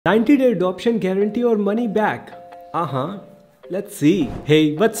90-day adoption guarantee or money back? Let's see.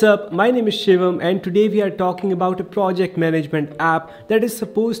 Hey, what's up? My name is Shivam and today we are talking about a project management app that is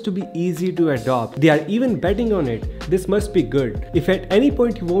supposed to be easy to adopt. They are even betting on it. This must be good. If at any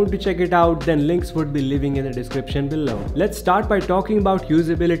point you want to check it out, then links would be living in the description below. Let's start by talking about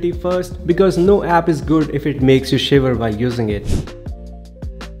usability first, because no app is good if it makes you shiver while using it.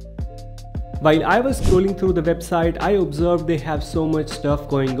 While I was scrolling through the website, I observed they have so much stuff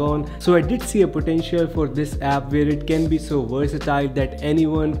going on, so I did see a potential for this app where it can be so versatile that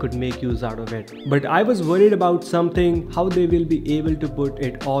anyone could make use out of it. But I was worried about something, how they will be able to put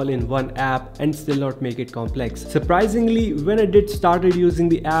it all in one app and still not make it complex. Surprisingly, when I did started using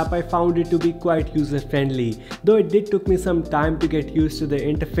the app, I found it to be quite user-friendly, though it did took me some time to get used to the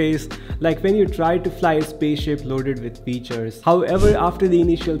interface, like when you try to fly a spaceship loaded with features. However, after the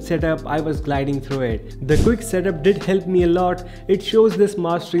initial setup, I was gliding through it. The quick setup did help me a lot. It shows this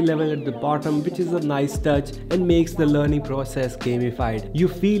mastery level at the bottom, which is a nice touch and makes the learning process gamified. You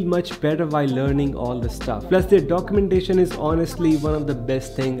feel much better while learning all the stuff. Plus, their documentation is honestly one of the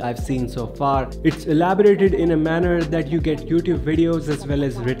best things I've seen so far. It's elaborated in a manner that you get YouTube videos as well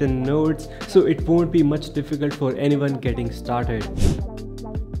as written notes, so it won't be much difficult for anyone getting started.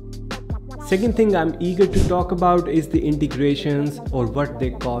 Second thing I'm eager to talk about is the integrations, or what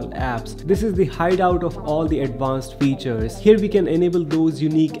they call apps. This is the hideout of all the advanced features. Here we can enable those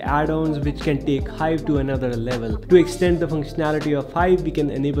unique add-ons which can take Hive to another level. To extend the functionality of Hive, we can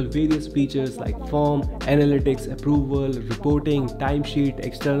enable various features like form, analytics, approval, reporting, timesheet,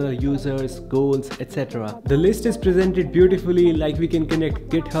 external users, goals, etc. The list is presented beautifully, like we can connect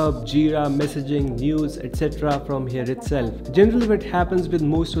GitHub, Jira, messaging, news, etc. from here itself. Generally, what happens with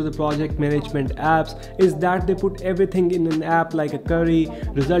most of the project management apps is that they put everything in an app like a curry,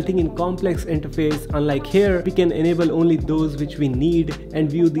 resulting in complex interface. Unlike here, we can enable only those which we need and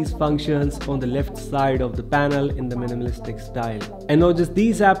view these functions on the left side of the panel in the minimalistic style. And not just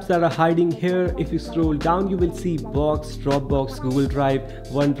these apps that are hiding here. If you scroll down, you will see Box, Dropbox, Google Drive,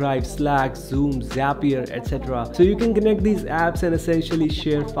 OneDrive, Slack, Zoom, Zapier, etc. So you can connect these apps and essentially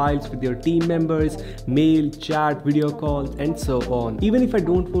share files with your team members, mail, chat, video calls, and so on. Even if I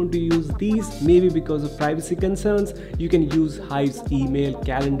don't want to use these, maybe because of privacy concerns, you can use Hive's email,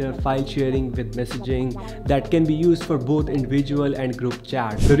 calendar, file sharing with messaging that can be used for both individual and group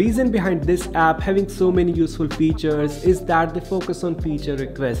chat. The reason behind this app having so many useful features is that they focus on feature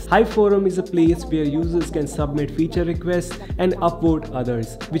requests. Hive Forum is a place where users can submit feature requests and upvote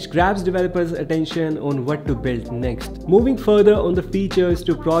others, which grabs developers' attention on what to build next. Moving further on the features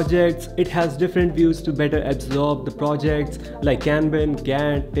to projects, it has different views to better absorb the projects like Kanban,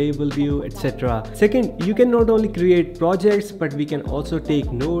 Gantt, table view, etc. Second, you can not only create projects, but we can also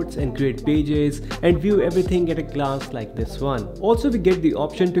take notes and create pages and view everything at a glance like this one. Also, we get the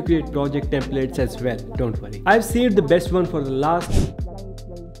option to create project templates as well, don't worry. I've saved the best one for the last.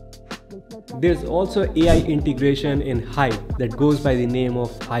 There's also AI integration in Hive that goes by the name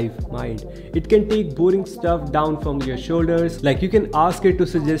of Hive Mind. It can take boring stuff down from your shoulders, like you can ask it to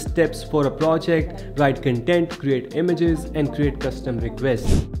suggest steps for a project, write content, create images, and create custom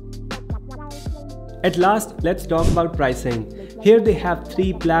requests. At last, let's talk about pricing. Here they have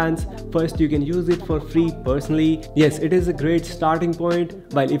 3 plans. First, you can use it for free personally. Yes, it is a great starting point,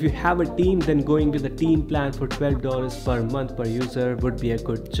 while if you have a team, then going with a team plan for $12 per month per user would be a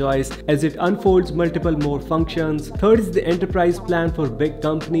good choice, as it unfolds multiple more functions. Third is the enterprise plan for big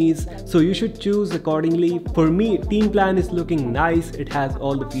companies, so you should choose accordingly. For me, team plan is looking nice. It has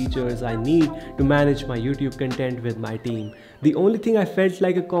all the features I need to manage my YouTube content with my team. The only thing I felt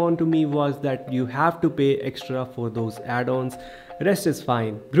like a con to me was that you have to pay extra for those add-ons. Rest is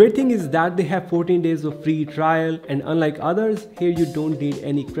fine. Great thing is that they have 14 days of free trial, and unlike others, here you don't need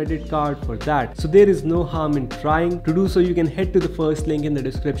any credit card for that. So there is no harm in trying. To do so, you can head to the first link in the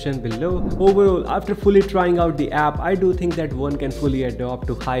description below. Overall, after fully trying out the app, I do think that one can fully adopt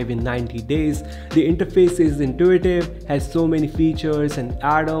to Hive in 90 days. The interface is intuitive, has so many features and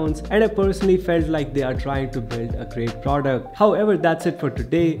add-ons, and I personally felt like they are trying to build a great product. However, that's it for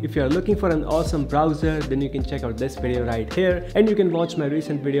today. If you are looking for an awesome browser, then you can check out this video right here, and you can watch my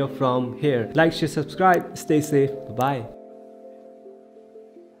recent video from here. Like, share, subscribe, stay safe, bye bye.